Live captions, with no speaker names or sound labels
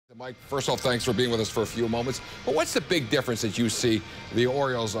Mike, first off, thanks for being with us for a few moments. But what's the big difference that you see the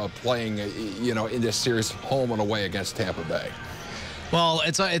Orioles playing, in this series home and away against Tampa Bay? Well,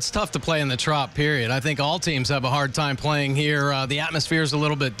 it's tough to play in the Trop, period. I think all teams have a hard time playing here. The atmosphere is a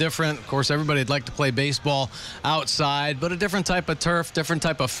little bit different. Of course, everybody'd like to play baseball outside, but a different type of turf, different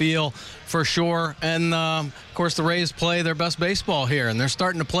type of feel for sure. And, of course, the Rays play their best baseball here, and they're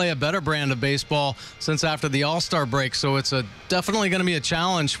starting to play a better brand of baseball since after the All-Star break. So it's definitely going to be a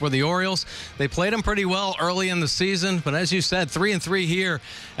challenge for the Orioles. They played them pretty well early in the season, but as you said, 3-3 here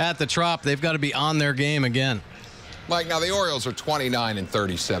at the Trop. They've got to be on their game again. Mike, now the Orioles are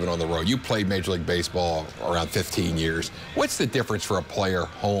 29-37 on the road. You played Major League Baseball around 15 years. What's the difference for a player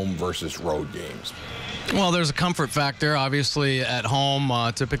home versus road games? Well, there's a comfort factor, obviously, at home.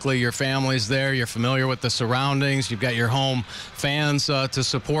 Typically, your family's there. You're familiar with the surroundings. You've got your home fans to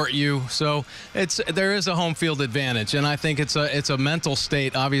support you. So there is a home field advantage, and I think it's a mental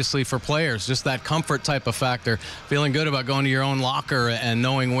state, obviously, for players, just that comfort type of factor, feeling good about going to your own locker and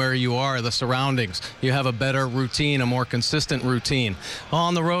knowing where you are, the surroundings. You have a better routine, a more consistent routine.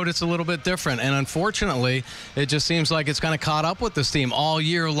 On the road, it's a little bit different, and unfortunately, it just seems like it's kind of caught up with this team all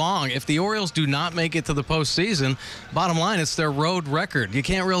year long. If the Orioles do not make it to the postseason, bottom line, it's their road record. You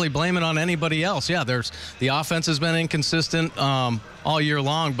can't really blame it on anybody else. Yeah, the offense has been inconsistent all year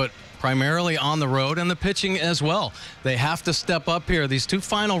long, but primarily on the road, and the pitching as well. They have to step up here. These two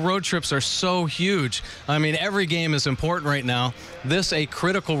final road trips are so huge. I mean, every game is important right now. This a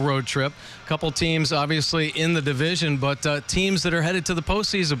critical road trip. A couple teams obviously in the division, but teams that are headed to the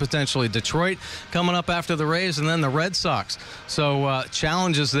postseason potentially. Detroit coming up after the Rays, and then the Red Sox. So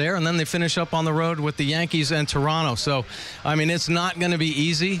challenges there, and then they finish up on the road with the Yankees and Toronto. So, I mean, it's not going to be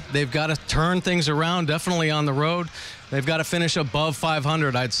easy. They've got to turn things around, definitely on the road. They've got to finish above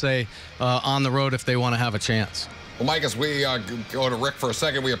 500, I'd say, on the road if they want to have a chance. Well, Mike, as we go to Rick for a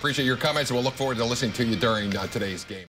second, we appreciate your comments, and we'll look forward to listening to you during today's game.